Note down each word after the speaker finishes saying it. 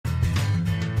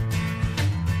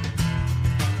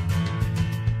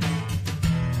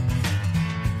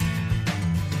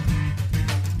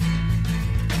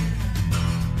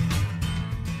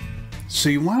So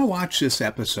you want to watch this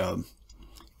episode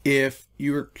if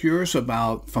you're curious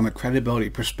about, from a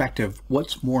credibility perspective,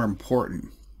 what's more important,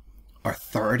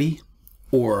 authority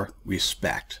or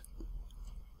respect?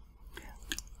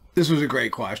 This was a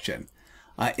great question.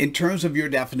 In terms of your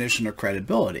definition of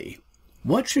credibility,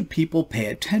 what should people pay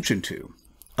attention to,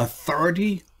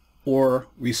 authority or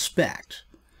respect?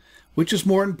 Which is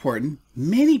more important?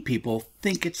 Many people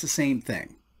think it's the same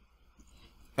thing.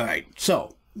 All right,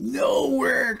 so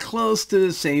nowhere close to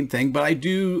the same thing, but I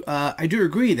do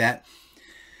agree that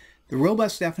the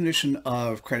robust definition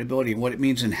of credibility and what it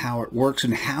means and how it works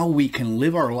and how we can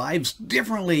live our lives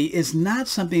differently is not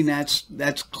something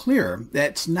that's clear.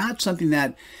 That's not something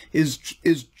that is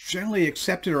generally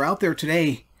accepted or out there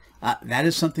today. That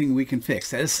is something we can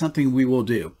fix. That is something we will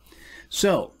do.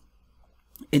 So,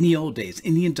 in the old days,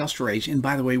 in the industrial age, and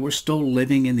by the way, we're still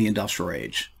living in the industrial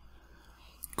age,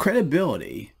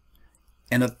 credibility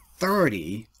and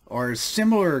authority, or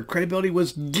similar credibility,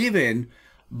 was given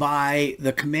by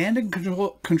the command and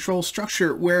control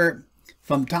structure where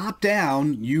from top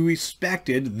down you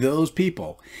respected those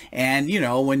people. And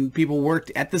when people worked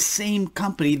at the same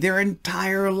company their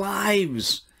entire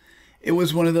lives, it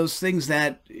was one of those things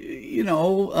that you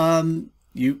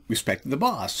respected the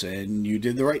boss and you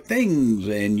did the right things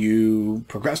and you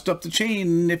progressed up the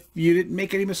chain if you didn't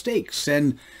make any mistakes.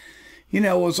 And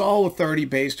it was all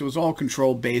authority-based. It was all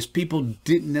control-based. People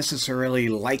didn't necessarily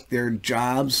like their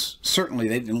jobs. Certainly,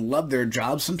 they didn't love their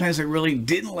jobs. Sometimes they really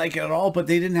didn't like it at all, but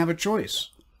they didn't have a choice.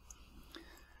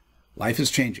 Life is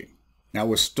changing. Now,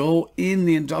 we're still in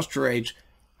the industrial age.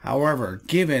 However,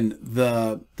 given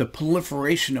the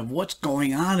proliferation of what's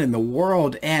going on in the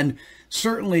world, and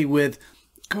certainly with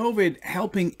COVID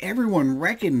helping everyone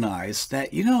recognize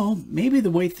that, maybe the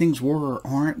way things were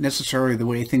aren't necessarily the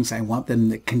way things I want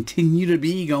them to continue to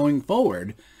be going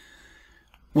forward.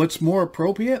 What's more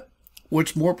appropriate,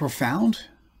 what's more profound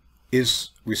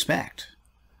is respect.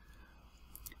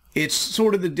 It's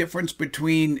sort of the difference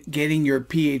between getting your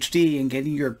Ph.D. and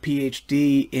getting your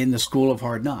Ph.D. in the School of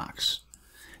Hard Knocks.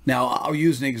 Now, I'll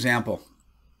use an example.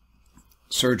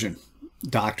 Surgeon,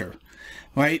 doctor.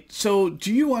 Right? So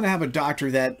do you want to have a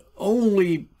doctor that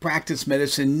only practiced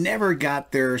medicine, never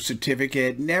got their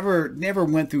certificate, never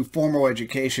went through formal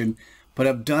education, but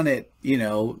have done it,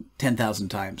 10,000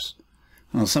 times?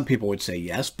 Well, some people would say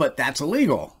yes, but that's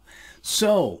illegal.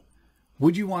 So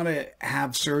would you want to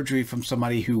have surgery from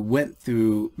somebody who went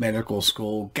through medical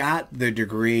school, got the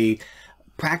degree,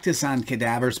 practice on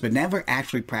cadavers, but never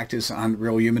actually practice on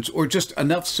real humans, or just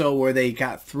enough so where they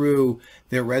got through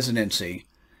their residency?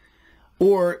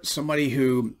 Or somebody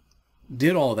who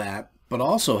did all that, but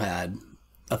also had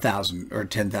 1,000 or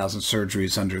 10,000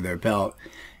 surgeries under their belt?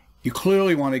 You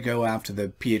clearly want to go after the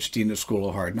Ph.D. in the School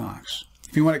of Hard Knocks.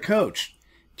 If you want to coach,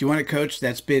 do you want a coach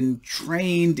that's been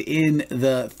trained in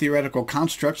the theoretical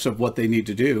constructs of what they need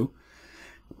to do?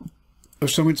 Or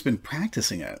someone's been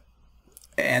practicing it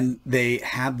and they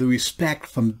have the respect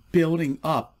from building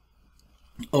up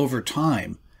over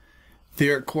time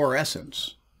their core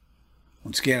essence?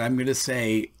 Once again, I'm going to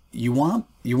say you want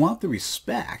the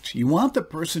respect. You want the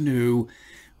person who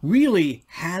really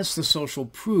has the social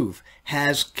proof,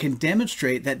 can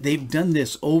demonstrate that they've done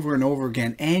this over and over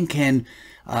again, and can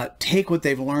take what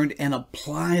they've learned and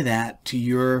apply that to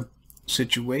your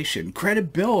situation.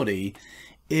 Credibility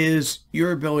is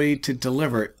your ability to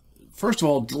deliver. First of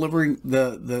all, delivering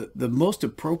the most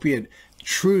appropriate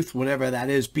truth, whatever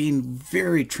that is, being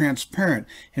very transparent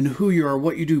in who you are,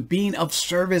 what you do, being of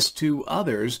service to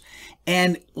others,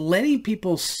 and letting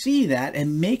people see that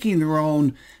and making their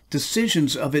own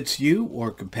decisions of it's you or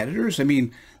competitors. I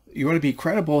mean, you want to be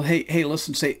credible. Hey,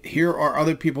 listen, say, here are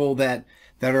other people that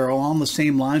are along the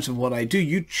same lines of what I do.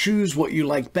 You choose what you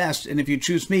like best, and if you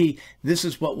choose me, this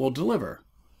is what we'll deliver.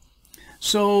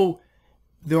 So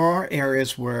there are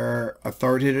areas where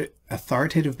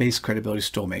authoritative-based credibility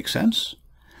still makes sense,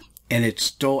 and it's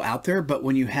still out there. But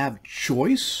when you have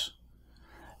choice,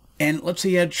 and let's say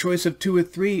you had choice of 2 or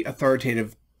 3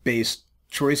 authoritative-based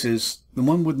choices, the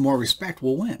one with more respect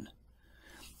will win.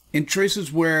 In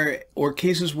cases where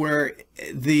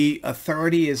the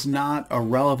authority is not a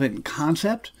relevant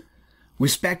concept,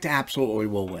 respect absolutely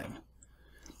will win.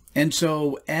 And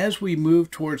so as we move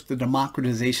towards the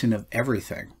democratization of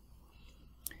everything,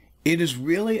 it is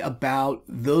really about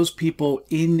those people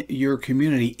in your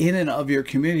community, in and of your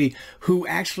community, who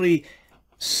actually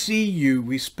see you,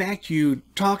 respect you,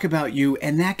 talk about you,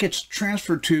 and that gets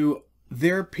transferred to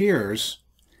their peers.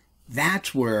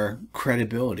 That's where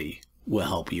credibility will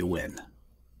help you win.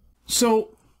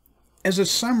 So, as a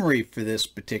summary for this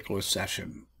particular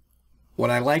session,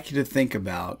 what I'd like you to think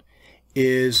about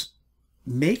is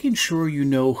making sure you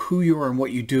know who you are and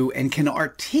what you do and can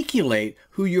articulate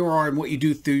who you are and what you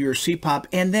do through your CPoP.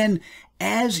 And then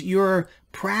as you're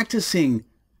practicing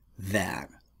that,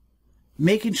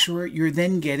 making sure you're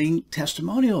then getting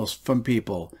testimonials from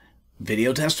people.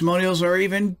 Video testimonials are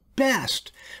even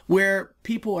best, where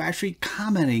people are actually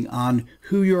commenting on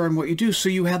who you are and what you do. So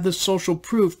you have the social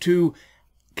proof to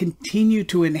continue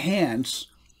to enhance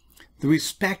the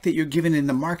respect that you're given in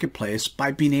the marketplace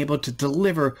by being able to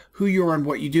deliver who you are and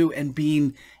what you do, and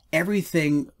being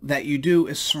everything that you do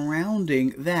is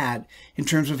surrounding that in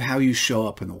terms of how you show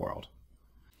up in the world.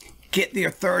 Get the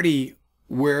authority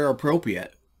where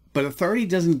appropriate, but authority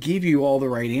doesn't give you all the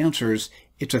right answers.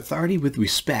 It's authority with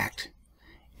respect.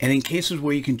 And in cases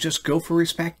where you can just go for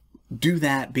respect, do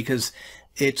that, because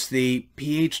it's the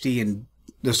Ph.D. in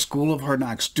the School of Hard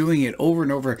Knocks doing it over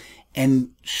and over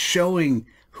and showing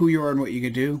who you are and what you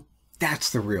can do. That's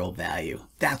the real value.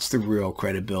 That's the real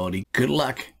credibility. Good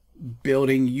luck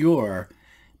building your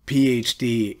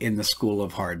Ph.D. in the School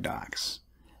of Hard Knocks.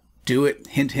 Do it,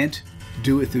 hint, hint,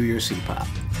 do it through your CPoP.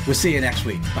 We'll see you next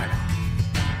week. Bye now.